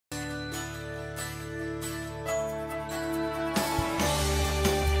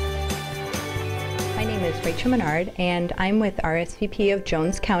Rachel Menard, and I'm with RSVP of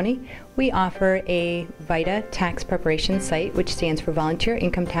Jones County. We offer a VITA tax preparation site, which stands for Volunteer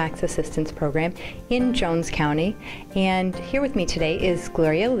Income Tax Assistance Program, in Jones County. And here with me today is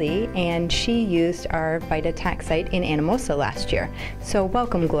Gloria Lee, and she used our VITA tax site in Anamosa last year. So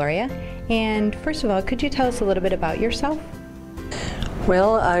welcome, Gloria. And first of all, could you tell us a little bit about yourself?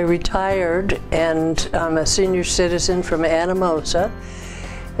 Well, I retired, and I'm a senior citizen from Anamosa,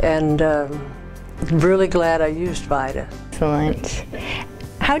 and really glad I used VITA. Excellent.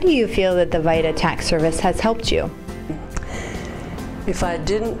 How do you feel that the VITA tax service has helped you? If I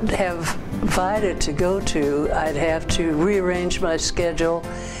didn't have VITA to go to, I'd have to rearrange my schedule,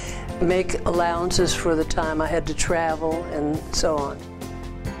 make allowances for the time I had to travel, and so on.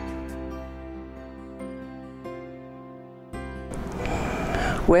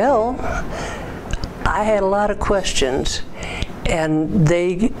 Well, I had a lot of questions, and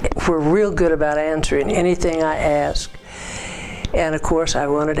they were real good about answering anything I asked. And of course, I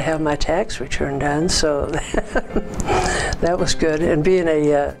wanted to have my tax return done, so that was good. And being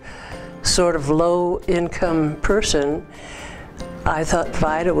a sort of low-income person, I thought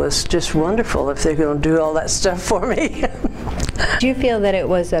VITA was just wonderful if they're going to do all that stuff for me. Do you feel that it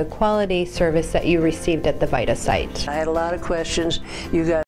was a quality service that you received at the VITA site? I had a lot of questions. You guys